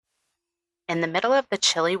In the middle of the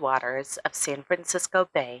chilly waters of San Francisco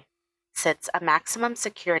Bay sits a maximum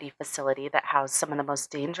security facility that housed some of the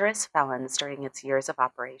most dangerous felons during its years of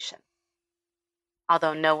operation.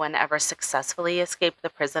 Although no one ever successfully escaped the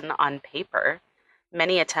prison on paper,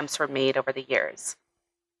 many attempts were made over the years.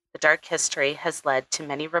 The dark history has led to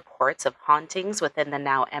many reports of hauntings within the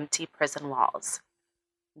now empty prison walls.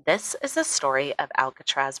 This is the story of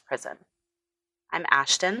Alcatraz Prison. I'm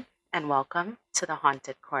Ashton, and welcome to the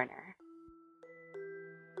Haunted Corner.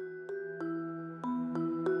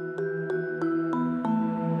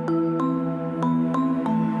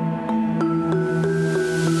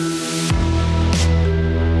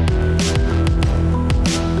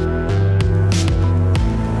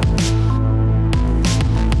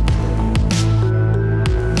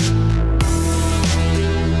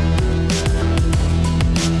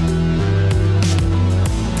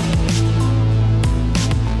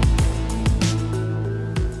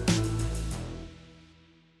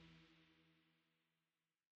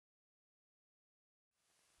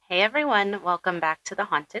 Hey everyone, welcome back to the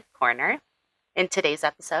Haunted Corner. In today's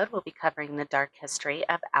episode, we'll be covering the dark history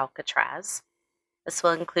of Alcatraz. This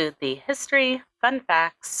will include the history, fun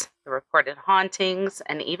facts, the reported hauntings,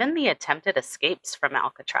 and even the attempted escapes from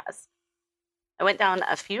Alcatraz. I went down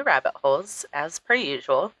a few rabbit holes, as per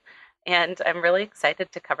usual, and I'm really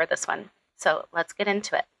excited to cover this one. So let's get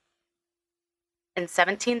into it. In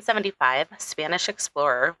 1775, Spanish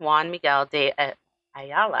explorer Juan Miguel de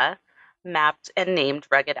Ayala mapped and named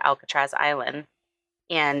rugged Alcatraz Island,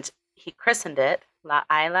 and he christened it La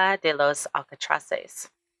Isla de los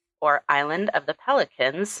Alcatraces, or Island of the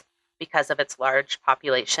Pelicans, because of its large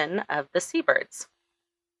population of the seabirds.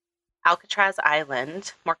 Alcatraz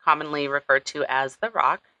Island, more commonly referred to as the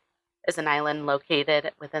Rock, is an island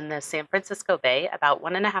located within the San Francisco Bay, about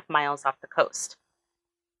 1.5 miles off the coast.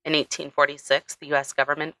 In 1846, the U.S.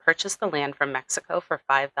 government purchased the land from Mexico for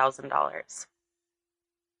 $5,000.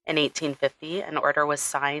 In 1850, an order was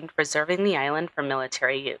signed reserving the island for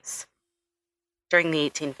military use. During the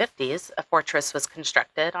 1850s, a fortress was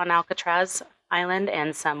constructed on Alcatraz Island,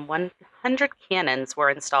 and some 100 cannons were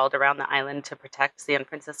installed around the island to protect San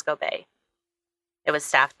Francisco Bay. It was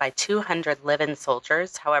staffed by 200 live-in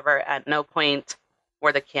soldiers. However, at no point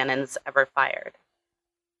were the cannons ever fired.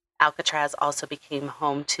 Alcatraz also became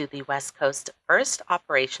home to the West Coast's first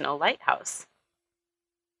operational lighthouse.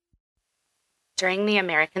 During the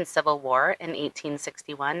American Civil War in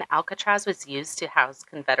 1861, Alcatraz was used to house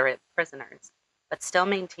Confederate prisoners, but still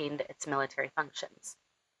maintained its military functions.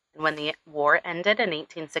 And when the war ended in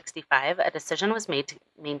 1865, a decision was made to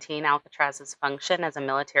maintain Alcatraz's function as a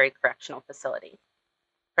military correctional facility.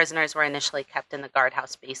 Prisoners were initially kept in the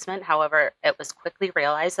guardhouse basement. However, it was quickly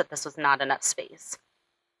realized that this was not enough space.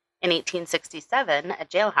 In 1867, a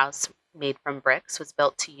jailhouse made from bricks was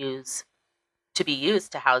built to be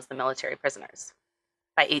used to house the military prisoners.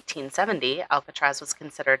 By 1870, Alcatraz was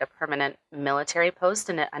considered a permanent military post,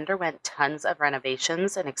 and it underwent tons of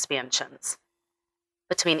renovations and expansions.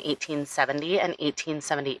 Between 1870 and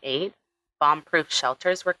 1878, bomb-proof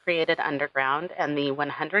shelters were created underground, and the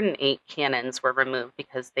 108 cannons were removed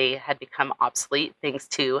because they had become obsolete thanks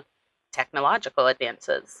to technological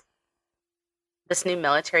advances. This new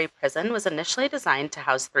military prison was initially designed to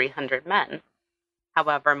house 300 men.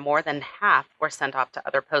 However, more than half were sent off to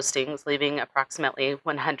other postings, leaving approximately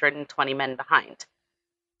 120 men behind.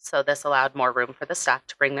 So this allowed more room for the staff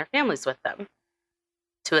to bring their families with them.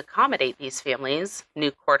 To accommodate these families, new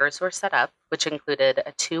quarters were set up, which included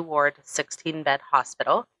a 2-ward, 16-bed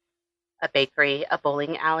hospital, a bakery, a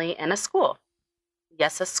bowling alley, and a school.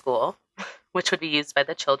 Yes, a school, which would be used by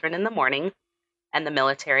the children in the morning and the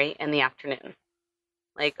military in the afternoon.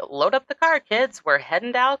 Like, load up the car, kids, we're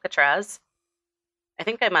heading to Alcatraz. I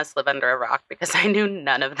think I must live under a rock because I knew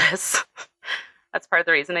none of this. That's part of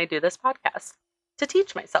the reason I do this podcast, to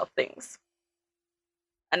teach myself things.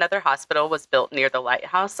 Another hospital was built near the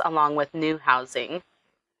lighthouse along with new housing.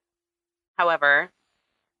 However,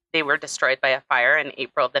 they were destroyed by a fire in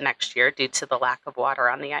April of the next year due to the lack of water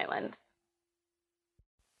on the island.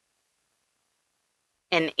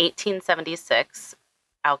 In 1876,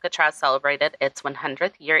 Alcatraz celebrated its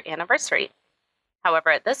 100th year anniversary.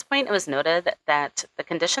 However, at this point, it was noted that the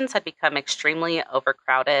conditions had become extremely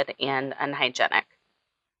overcrowded and unhygienic.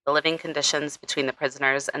 The living conditions between the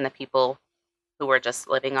prisoners and the people who were just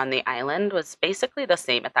living on the island was basically the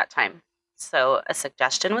same at that time. So a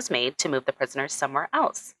suggestion was made to move the prisoners somewhere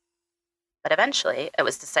else. But eventually, it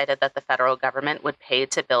was decided that the federal government would pay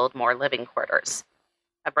to build more living quarters.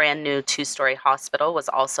 A brand new 2-story hospital was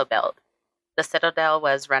also built. The Citadel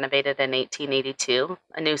was renovated in 1882,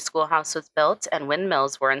 a new schoolhouse was built, and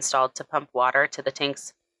windmills were installed to pump water to the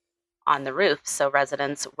tanks on the roof so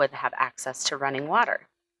residents would have access to running water.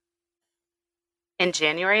 In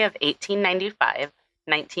January of 1895,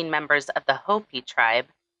 19 members of the Hopi tribe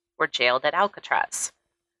were jailed at Alcatraz.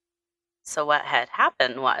 So what had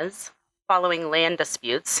happened was, following land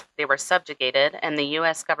disputes, they were subjugated, and the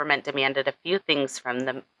U.S. government demanded a few things from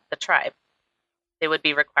the tribe. They would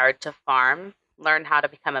be required to farm, learn how to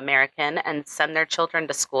become American, and send their children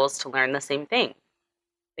to schools to learn the same thing.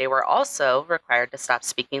 They were also required to stop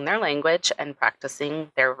speaking their language and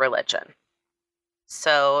practicing their religion.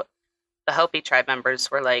 So the Hopi tribe members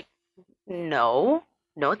were like, no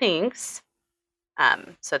thanks.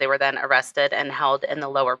 So they were then arrested and held in the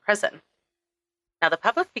lower prison. Now, the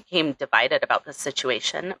public became divided about this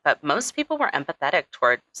situation, but most people were empathetic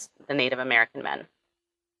towards the Native American men.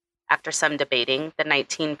 After some debating, the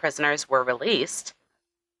 19 prisoners were released,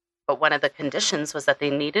 but one of the conditions was that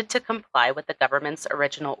they needed to comply with the government's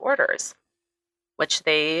original orders, which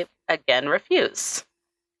they again refused.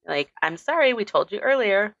 Like, I'm sorry, we told you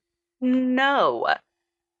earlier. No.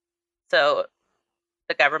 So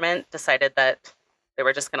the government decided that they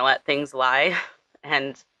were just going to let things lie,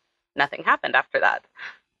 and nothing happened after that.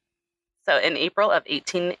 So in April of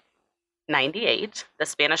 1898, the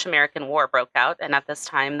Spanish-American War broke out, and at this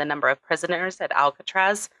time, the number of prisoners at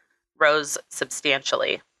Alcatraz rose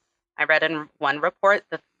substantially. I read in one report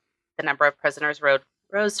that the number of prisoners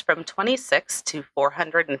rose from 26 to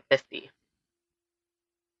 450.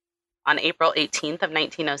 On April 18th of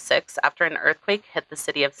 1906, after an earthquake hit the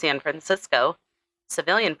city of San Francisco,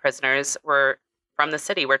 civilian prisoners from the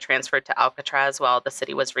city were transferred to Alcatraz while the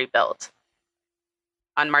city was rebuilt.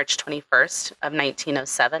 On March 21st of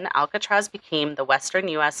 1907, Alcatraz became the Western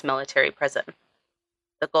U.S. military prison.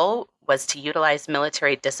 The goal was to utilize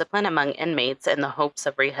military discipline among inmates in the hopes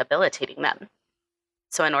of rehabilitating them.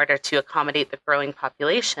 So in order to accommodate the growing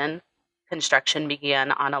population, construction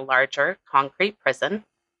began on a larger concrete prison.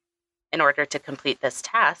 In order to complete this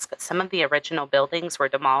task, some of the original buildings were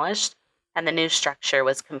demolished, and the new structure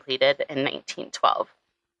was completed in 1912.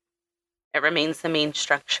 It remains the main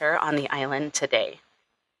structure on the island today.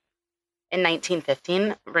 In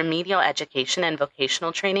 1915, remedial education and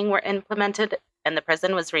vocational training were implemented, and the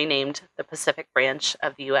prison was renamed the Pacific Branch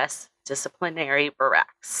of the U.S. Disciplinary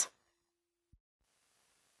Barracks.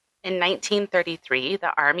 In 1933,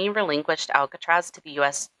 the Army relinquished Alcatraz to the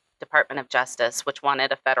U.S. Department of Justice, which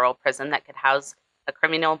wanted a federal prison that could house a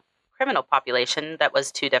criminal population that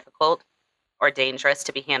was too difficult or dangerous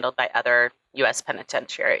to be handled by other U.S.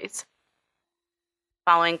 penitentiaries.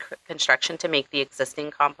 Following construction to make the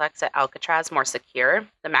existing complex at Alcatraz more secure,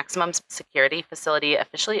 the maximum security facility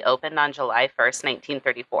officially opened on July 1st,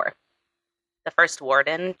 1934. The first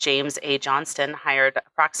warden, James A. Johnston, hired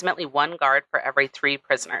approximately one guard for every 3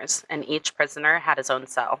 prisoners, and each prisoner had his own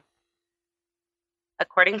cell.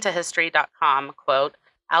 According to History.com, quote,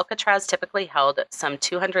 Alcatraz typically held some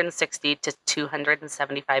 260 to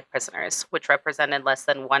 275 prisoners, which represented less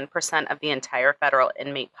than 1% of the entire federal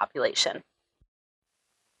inmate population.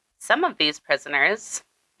 Some of these prisoners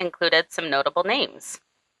included some notable names.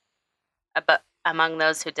 But among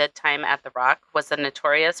those who did time at the Rock was the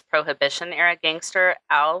notorious Prohibition-era gangster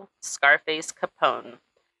Al Scarface Capone.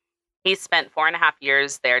 He spent 4.5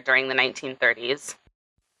 years there during the 1930s.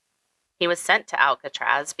 He was sent to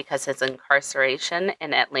Alcatraz because his incarceration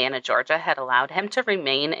in Atlanta, Georgia, had allowed him to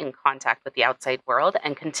remain in contact with the outside world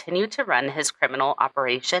and continue to run his criminal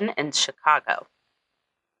operation in Chicago.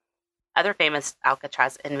 Other famous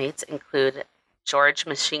Alcatraz inmates include George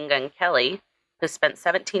Machine Gun Kelly, who spent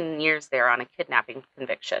 17 years there on a kidnapping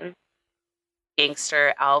conviction,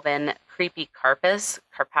 gangster Alvin Creepy Karpowicz.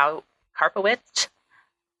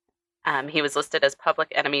 He was listed as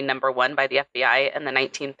public enemy number 1 by the FBI in the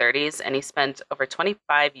 1930s, and he spent over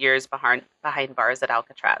 25 years behind bars at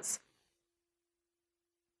Alcatraz.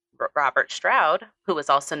 Robert Stroud, who was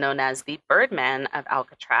also known as the Birdman of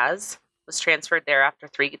Alcatraz, was transferred there after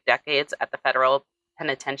 3 decades at the federal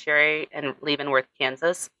penitentiary in Leavenworth,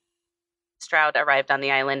 Kansas. Stroud arrived on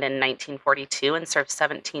the island in 1942 and served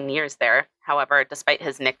 17 years there. However, despite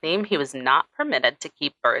his nickname, he was not permitted to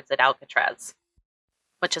keep birds at Alcatraz,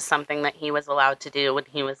 which is something that he was allowed to do when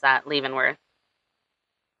he was at Leavenworth.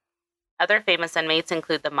 Other famous inmates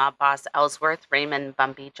include the mob boss Ellsworth Raymond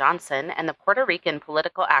Bumpy Johnson and the Puerto Rican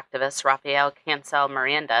political activist Rafael Cancel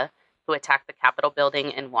Miranda, who attacked the Capitol building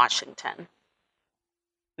in Washington.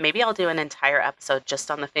 Maybe I'll do an entire episode just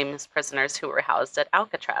on the famous prisoners who were housed at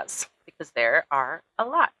Alcatraz, because there are a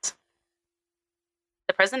lot.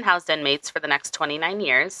 The prison housed inmates for the next 29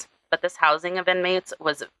 years, but this housing of inmates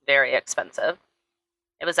was very expensive.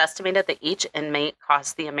 It was estimated that each inmate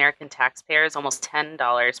cost the American taxpayers almost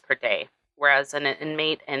 $10 per day, whereas an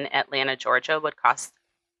inmate in Atlanta, Georgia would cost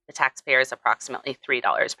the taxpayers approximately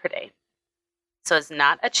 $3 per day. So it's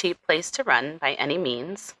not a cheap place to run by any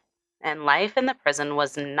means, and life in the prison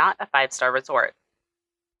was not a five-star resort.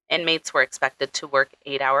 Inmates were expected to work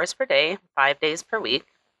 8 hours per day, 5 days per week.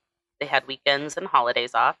 They had weekends and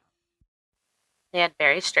holidays off. They had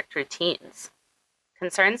very strict routines.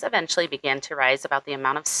 Concerns eventually began to rise about the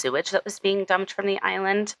amount of sewage that was being dumped from the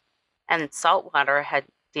island, and salt water had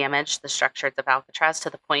damaged the structures of Alcatraz to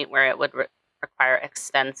the point where it would require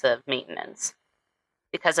extensive maintenance.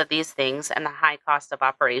 Because of these things and the high cost of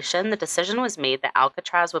operation, the decision was made that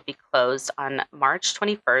Alcatraz would be closed on March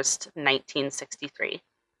 21st, 1963.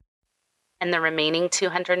 And the remaining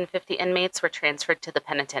 250 inmates were transferred to the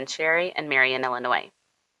penitentiary in Marion, Illinois.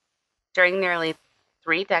 During nearly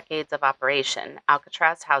 3 decades of operation,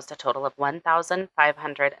 Alcatraz housed a total of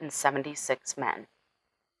 1,576 men.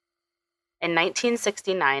 In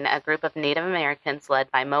 1969, a group of Native Americans led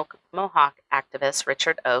by Mohawk activist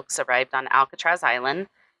Richard Oakes arrived on Alcatraz Island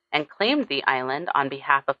and claimed the island on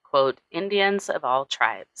behalf of, quote, Indians of all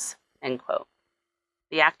tribes, end quote.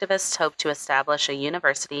 The activists hoped to establish a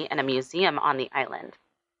university and a museum on the island.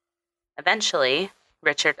 Eventually,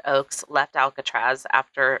 Richard Oakes left Alcatraz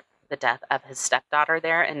after the death of his stepdaughter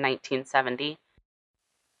there in 1970,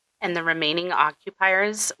 and the remaining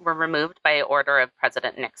occupiers were removed by order of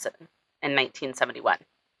President Nixon in 1971.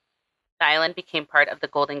 The island became part of the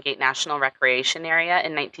Golden Gate National Recreation Area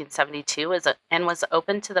in 1972 and was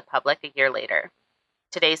opened to the public a year later.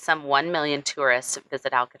 Today, some 1 million tourists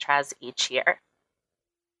visit Alcatraz each year.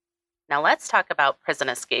 Now let's talk about prison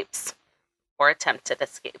escapes, or attempted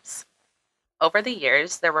escapes. Over the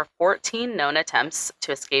years, there were 14 known attempts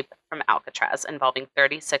to escape from Alcatraz involving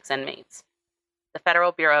 36 inmates. The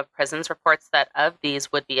Federal Bureau of Prisons reports that of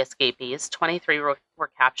these would-be escapees, 23 were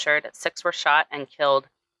captured, 6 were shot and killed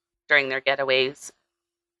during their getaways,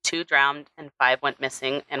 2 drowned, and 5 went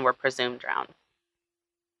missing and were presumed drowned.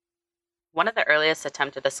 One of the earliest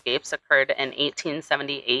attempted escapes occurred in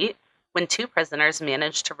 1878 when 2 prisoners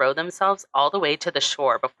managed to row themselves all the way to the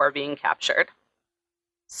shore before being captured.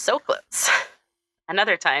 So close.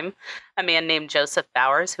 Another time, a man named Joseph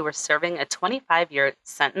Bowers, who was serving a 25-year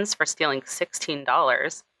sentence for stealing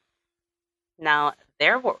 $16. Now,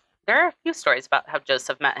 there are a few stories about how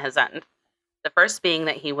Joseph met his end. The first being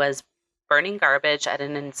that he was burning garbage at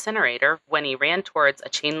an incinerator when he ran towards a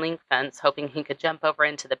chain-link fence, hoping he could jump over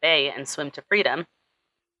into the bay and swim to freedom.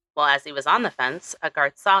 Well, as he was on the fence, a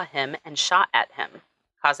guard saw him and shot at him,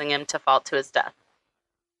 causing him to fall to his death.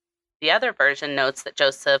 The other version notes that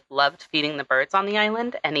Joseph loved feeding the birds on the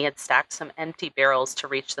island, and he had stacked some empty barrels to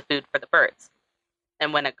reach the food for the birds.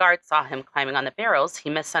 And when a guard saw him climbing on the barrels, he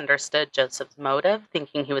misunderstood Joseph's motive,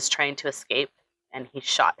 thinking he was trying to escape, and he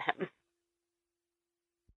shot him.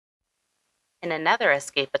 In another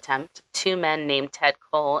escape attempt, 2 men named Ted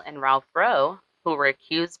Cole and Ralph Rowe, who were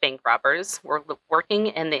accused bank robbers, were working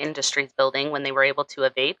in the Industries building when they were able to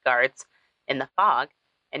evade guards in the fog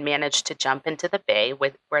and managed to jump into the bay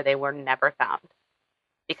where they were never found.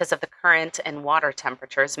 Because of the current and water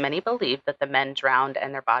temperatures, many believed that the men drowned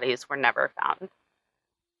and their bodies were never found.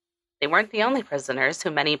 They weren't the only prisoners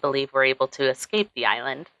who many believe were able to escape the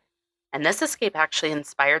island, and this escape actually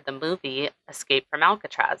inspired the movie Escape from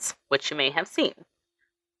Alcatraz, which you may have seen.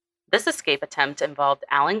 This escape attempt involved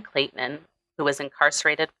Alan Clayton, who was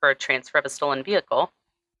incarcerated for a transfer of a stolen vehicle,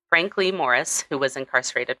 Frank Lee Morris, who was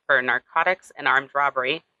incarcerated for narcotics and armed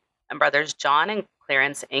robbery, and brothers John and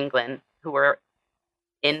Clarence England, who were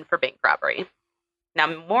in for bank robbery. Now,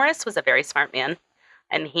 Morris was a very smart man,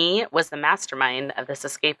 and he was the mastermind of this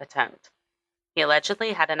escape attempt. He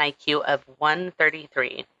allegedly had an IQ of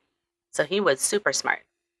 133, so he was super smart.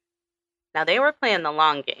 Now, they were playing the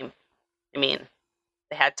long game. I mean,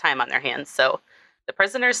 they had time on their hands, so the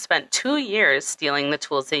prisoners spent 2 years stealing the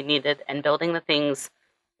tools they needed and building the things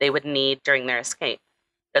they would need during their escape.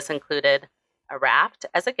 This included a raft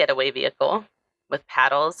as a getaway vehicle with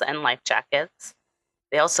paddles and life jackets.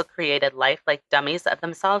 They also created lifelike dummies of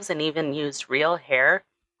themselves and even used real hair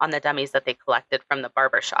on the dummies that they collected from the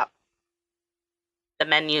barber shop. The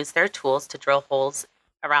men used their tools to drill holes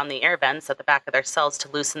around the air vents at the back of their cells to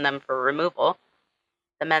loosen them for removal.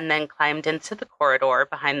 The men then climbed into the corridor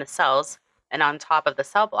behind the cells and on top of the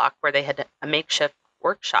cell block where they had a makeshift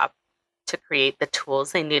workshop to create the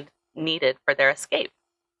tools they needed for their escape.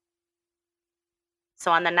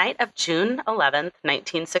 So on the night of June 11th,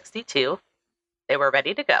 1962, they were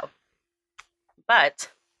ready to go.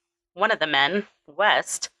 But one of the men,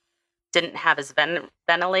 West, didn't have his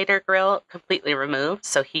ventilator grill completely removed,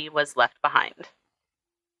 so he was left behind.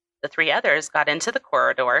 The 3 others got into the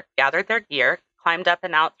corridor, gathered their gear, climbed up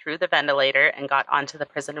and out through the ventilator, and got onto the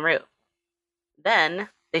prison roof. Then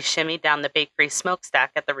they shimmied down the bakery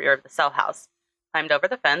smokestack at the rear of the cell house, climbed over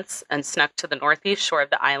the fence, and snuck to the northeast shore of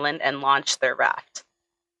the island and launched their raft.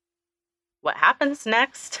 What happens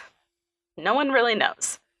next? No one really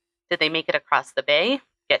knows. Did they make it across the bay,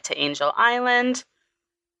 get to Angel Island,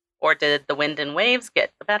 or did the wind and waves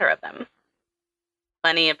get the better of them?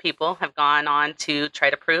 Plenty of people have gone on to try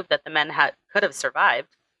to prove that the men could have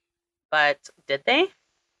survived, but did they?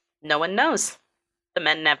 No one knows. The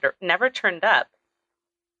men never turned up.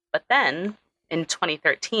 But then, in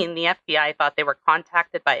 2013, the FBI thought they were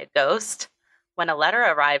contacted by a ghost when a letter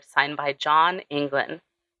arrived signed by John England,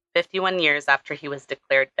 51 years after he was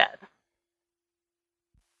declared dead.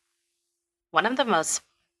 One of the most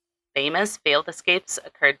famous failed escapes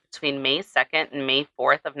occurred between May 2nd and May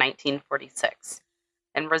 4th of 1946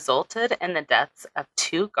 and resulted in the deaths of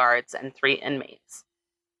 2 guards and 3 inmates.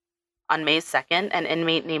 On May 2nd, an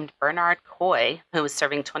inmate named Bernard Coy, who was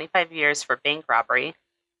serving 25 years for bank robbery,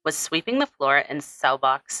 was sweeping the floor in cell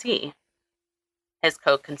block C. His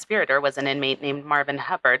co-conspirator was an inmate named Marvin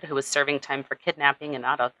Hubbard, who was serving time for kidnapping and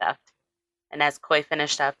auto theft. And as Coy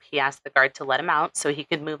finished up, he asked the guard to let him out so he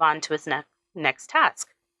could move on to his next task.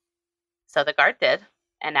 So the guard did,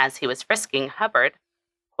 and as he was frisking Hubbard,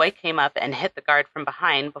 Coy came up and hit the guard from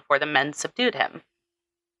behind before the men subdued him.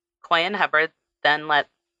 Coy and Hubbard then let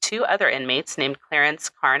 2 other inmates named Clarence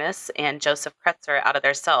Carness and Joseph Kretzer out of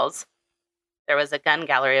their cells. There was a gun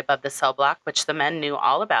gallery above the cell block, which the men knew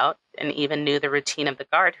all about and even knew the routine of the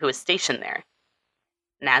guard who was stationed there.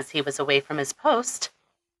 And as he was away from his post,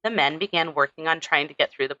 the men began working on trying to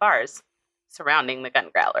get through the bars surrounding the gun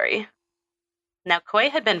gallery. Now, Coy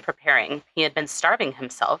had been preparing. He had been starving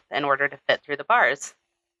himself in order to fit through the bars,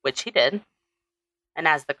 which he did. And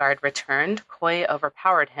as the guard returned, Coy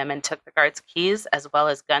overpowered him and took the guard's keys as well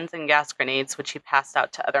as guns and gas grenades, which he passed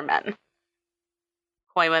out to other men.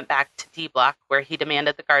 Coy went back to D Block, where he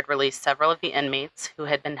demanded the guard release several of the inmates who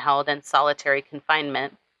had been held in solitary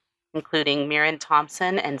confinement, including Mirren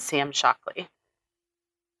Thompson and Sam Shockley.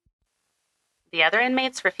 The other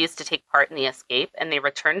inmates refused to take part in the escape, and they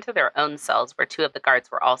returned to their own cells where 2 of the guards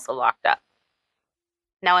were also locked up.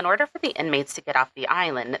 Now, in order for the inmates to get off the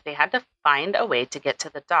island, they had to find a way to get to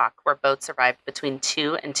the dock where boats arrived between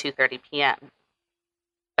 2 and 2:30 p.m.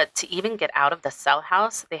 But to even get out of the cell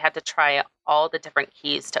house, they had to try all the different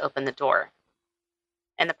keys to open the door.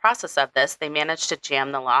 In the process of this, they managed to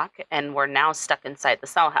jam the lock and were now stuck inside the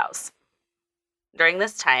cell house. During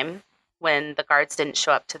this time, when the guards didn't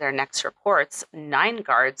show up to their next reports, 9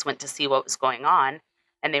 guards went to see what was going on,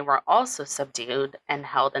 and they were also subdued and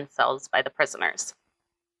held in cells by the prisoners.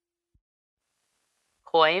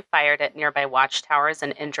 Coy fired at nearby watchtowers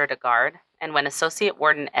and injured a guard, and when Associate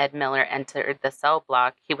Warden Ed Miller entered the cell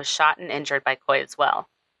block, he was shot and injured by Coy as well.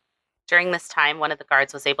 During this time, one of the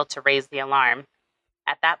guards was able to raise the alarm.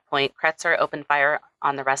 At that point, Kretzer opened fire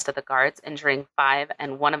on the rest of the guards, injuring 5,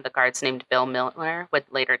 and one of the guards named Bill Miller would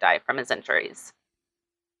later die from his injuries.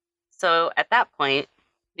 So at that point,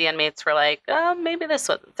 the inmates were like, maybe this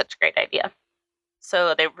wasn't such a great idea.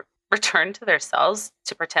 So they returned to their cells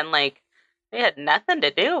to pretend like they had nothing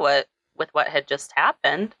to do with what had just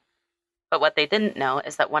happened. But what they didn't know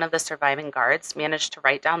is that one of the surviving guards managed to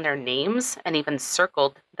write down their names and even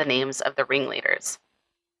circled the names of the ringleaders.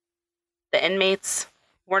 The inmates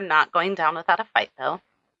were not going down without a fight, though.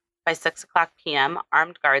 By 6:00 p.m.,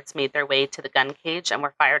 armed guards made their way to the gun cage and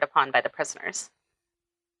were fired upon by the prisoners.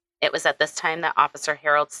 It was at this time that Officer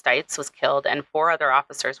Harold Stites was killed and 4 other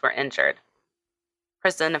officers were injured.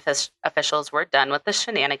 Prison officials were done with the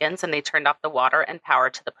shenanigans, and they turned off the water and power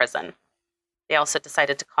to the prison. They also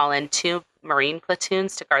decided to call in 2 Marine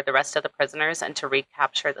platoons to guard the rest of the prisoners and to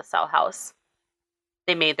recapture the cell house.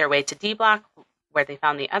 They made their way to D Block, where they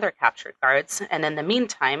found the other captured guards, and in the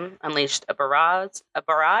meantime unleashed a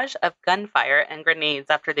barrage of gunfire and grenades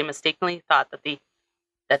after they mistakenly thought that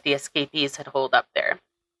the escapees had holed up there.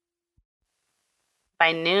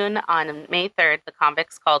 By noon on May 3rd, the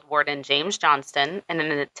convicts called Warden James Johnston in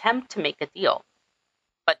an attempt to make a deal.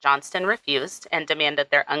 But Johnston refused and demanded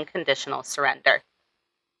their unconditional surrender.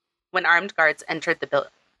 When armed guards entered the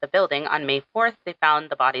building on May 4th, they found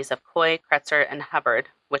the bodies of Coy, Kretzer, and Hubbard,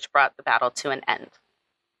 which brought the battle to an end.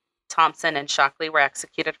 Thompson and Shockley were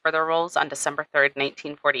executed for their roles on December 3rd,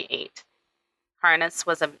 1948. Harness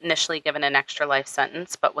was initially given an extra life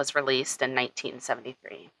sentence, but was released in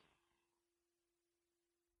 1973.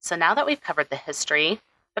 So now that we've covered the history,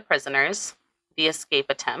 the prisoners, the escape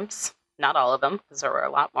attempts, not all of them, because there were a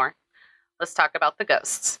lot more, let's talk about the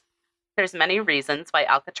ghosts. There's many reasons why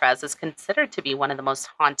Alcatraz is considered to be one of the most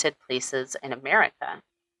haunted places in America.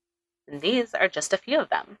 And these are just a few of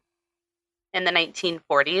them. In the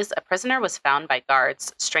 1940s, a prisoner was found by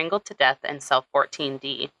guards strangled to death in cell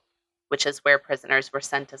 14D, which is where prisoners were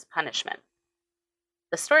sent as punishment.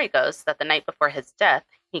 The story goes that the night before his death,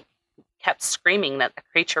 he kept screaming that a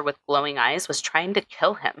creature with glowing eyes was trying to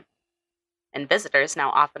kill him. And visitors now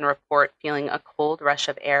often report feeling a cold rush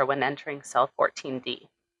of air when entering cell 14D.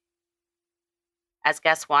 As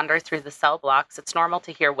guests wander through the cell blocks, it's normal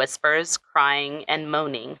to hear whispers, crying, and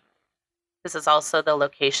moaning. This is also the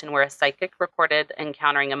location where a psychic reported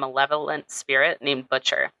encountering a malevolent spirit named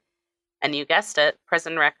Butcher. And you guessed it,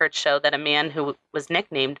 prison records show that a man who was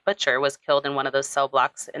nicknamed Butcher was killed in one of those cell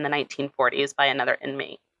blocks in the 1940s by another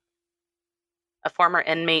inmate. A former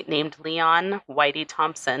inmate named Leon Whitey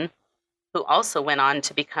Thompson, who also went on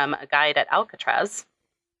to become a guide at Alcatraz,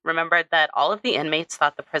 remembered that all of the inmates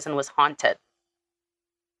thought the prison was haunted.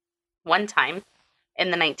 One time, in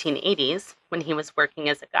the 1980s, when he was working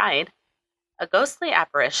as a guide, a ghostly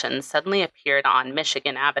apparition suddenly appeared on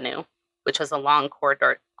Michigan Avenue, which was a long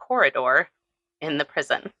corridor in the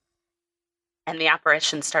prison. And the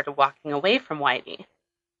apparition started walking away from Whitey.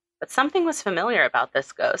 But something was familiar about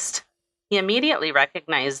this ghost. He immediately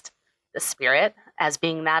recognized the spirit as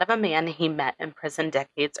being that of a man he met in prison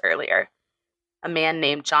decades earlier, a man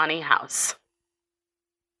named Johnny House.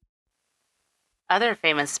 Other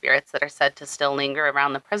famous spirits that are said to still linger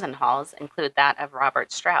around the prison halls include that of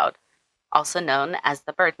Robert Stroud, also known as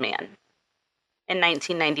the Birdman. In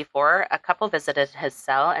 1994, a couple visited his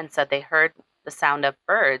cell and said they heard the sound of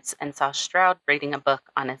birds and saw Stroud reading a book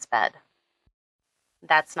on his bed.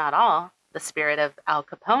 That's not all. The spirit of Al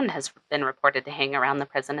Capone has been reported to hang around the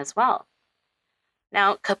prison as well.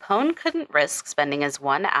 Now, Capone couldn't risk spending his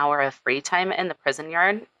 1 hour of free time in the prison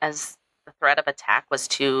yard as the threat of attack was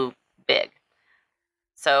too big.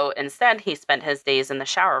 So instead, he spent his days in the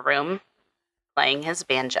shower room playing his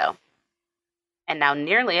banjo. And now,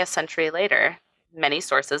 nearly a century later, many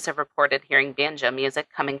sources have reported hearing banjo music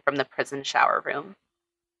coming from the prison shower room.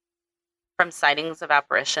 From sightings of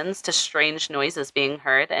apparitions to strange noises being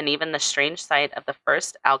heard, and even the strange sight of the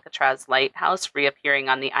first Alcatraz lighthouse reappearing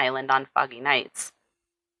on the island on foggy nights,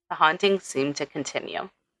 the hauntings seem to continue.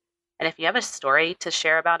 And if you have a story to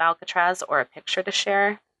share about Alcatraz or a picture to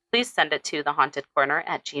share, please send it to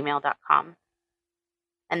thehauntedcorner@gmail.com.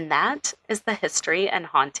 And that is the history and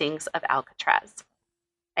hauntings of Alcatraz.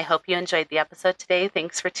 I hope you enjoyed the episode today.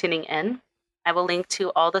 Thanks for tuning in. I will link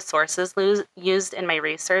to all the sources used in my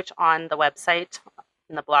research on the website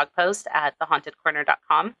in the blog post at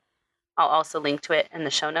thehauntedcorner.com. I'll also link to it in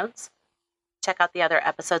the show notes. Check out the other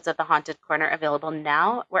episodes of The Haunted Corner available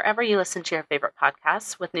now wherever you listen to your favorite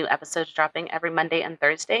podcasts, with new episodes dropping every Monday and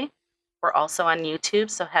Thursday. We're also on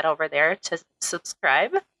YouTube, so head over there to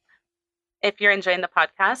subscribe. If you're enjoying the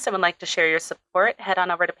podcast and would like to share your support, head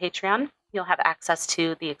on over to Patreon. You'll have access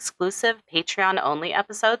to the exclusive Patreon-only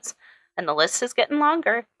episodes, and the list is getting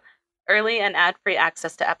longer. Early and ad-free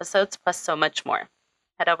access to episodes, plus so much more.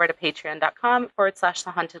 Head over to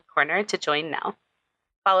patreon.com/The Haunted Corner to join now.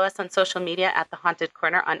 Follow us on social media at The Haunted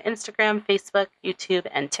Corner on Instagram, Facebook, YouTube,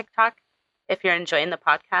 and TikTok. If you're enjoying the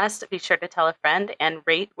podcast, be sure to tell a friend and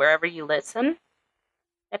rate wherever you listen.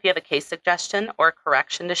 If you have a case suggestion or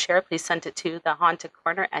correction to share, please send it to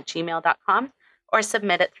thehauntedcorner@gmail.com or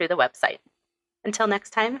submit it through the website. Until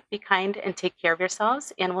next time, be kind and take care of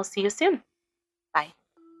yourselves, and we'll see you soon. Bye.